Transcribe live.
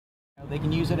They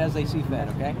can use it as they see fit,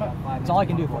 okay? That's all I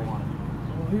can do for you.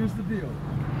 Well, here's the deal.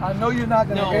 I know you're not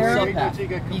going to air it.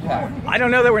 I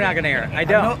don't know that we're not going to air it. I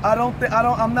don't.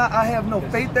 I have no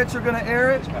faith that you're going to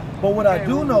air it. But what I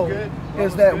do know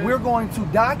is that we're going to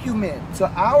document to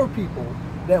our people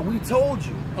that we told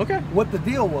you what the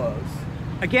deal was.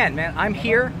 Again, man, I'm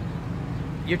here.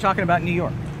 You're talking about New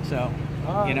York, so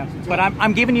you know. But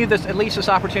I'm giving you this, at least this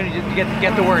opportunity to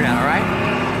get the word out. All right.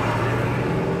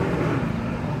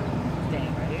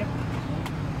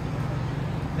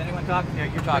 Talk?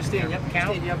 Yeah, you're talking. Yep,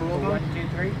 count. You have a roll going? 1, 2,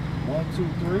 3. 1, 2,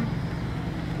 3.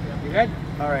 You good?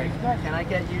 All right. Can I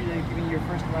get you to give me your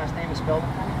first and last name and spell it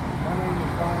for me? My name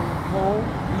is Byron Cole.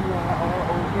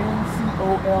 B-Y-R-O-N-C-O-L-E.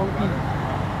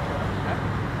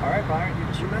 All right, Byron. Give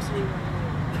us your message.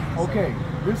 Okay,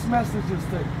 this message is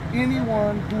to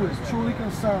anyone who is truly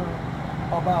concerned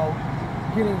about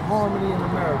getting harmony in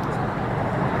America.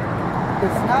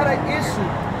 It's not an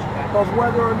issue of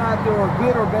whether or not there are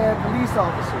good or bad police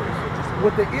officers.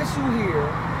 What the issue here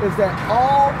is that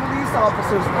all police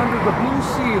officers under the blue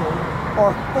shield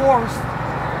are forced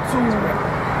to,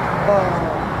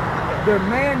 they're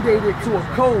mandated to a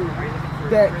code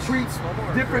that treats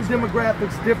different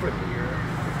demographics differently.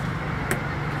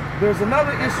 There's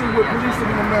another issue with policing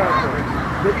in America.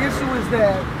 The issue is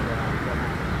that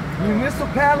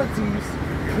municipalities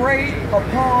prey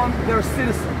upon their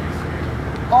citizens.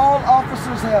 All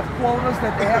officers have quotas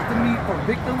that they have to meet for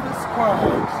victimless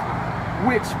crimes,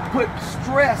 which put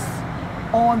stress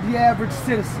on the average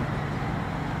citizen.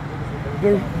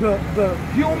 The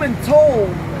human toll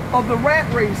of the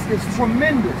rat race is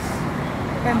tremendous,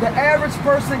 and the average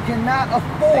person cannot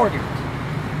afford it.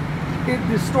 It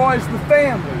destroys the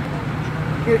family.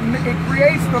 It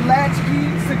creates the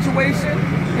latchkey situation.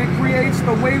 It creates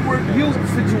the wayward youth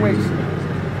situation.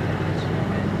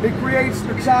 It creates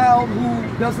the child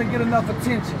who doesn't get enough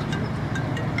attention.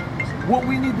 What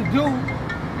we need to do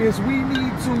is we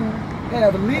need to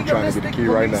have legalistic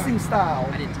policing style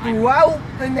throughout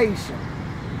the nation,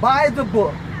 by the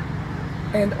book,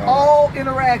 and all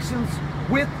interactions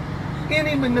with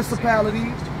any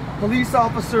municipality, police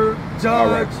officer,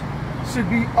 judge, should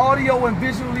be audio and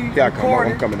visually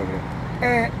recorded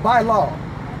and by law.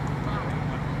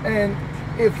 And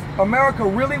if America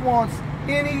really wants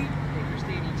any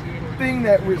thing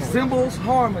that resembles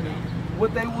harmony,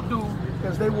 what they will do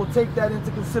is they will take that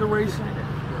into consideration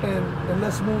and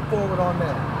let's move forward on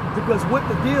that. Because what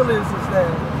the deal is that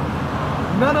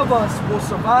none of us will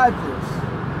survive this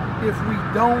if we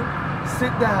don't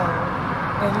sit down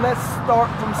and let's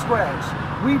start from scratch.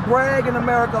 We brag in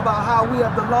America about how we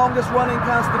have the longest running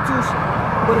constitution,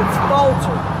 but it's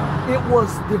faltered. It was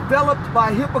developed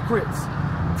by hypocrites.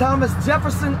 Thomas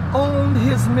Jefferson owned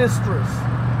his mistress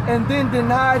and then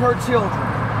denied her children.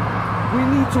 We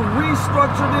need to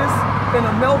restructure this in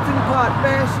a melting pot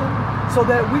fashion so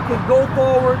that we can go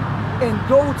forward and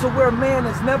go to where man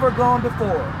has never gone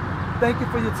before. Thank you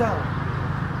for your time.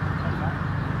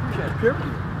 Period.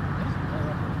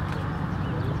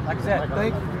 Like I said,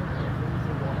 thank you.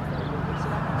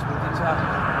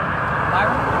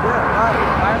 Byron? Yeah,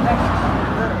 Byron, thanks.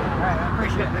 All right, I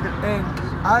appreciate it.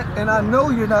 And I know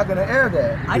you're not going to air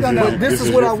that. I don't know. This is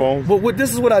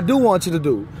what I do want you to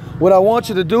do. What I want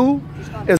you to do is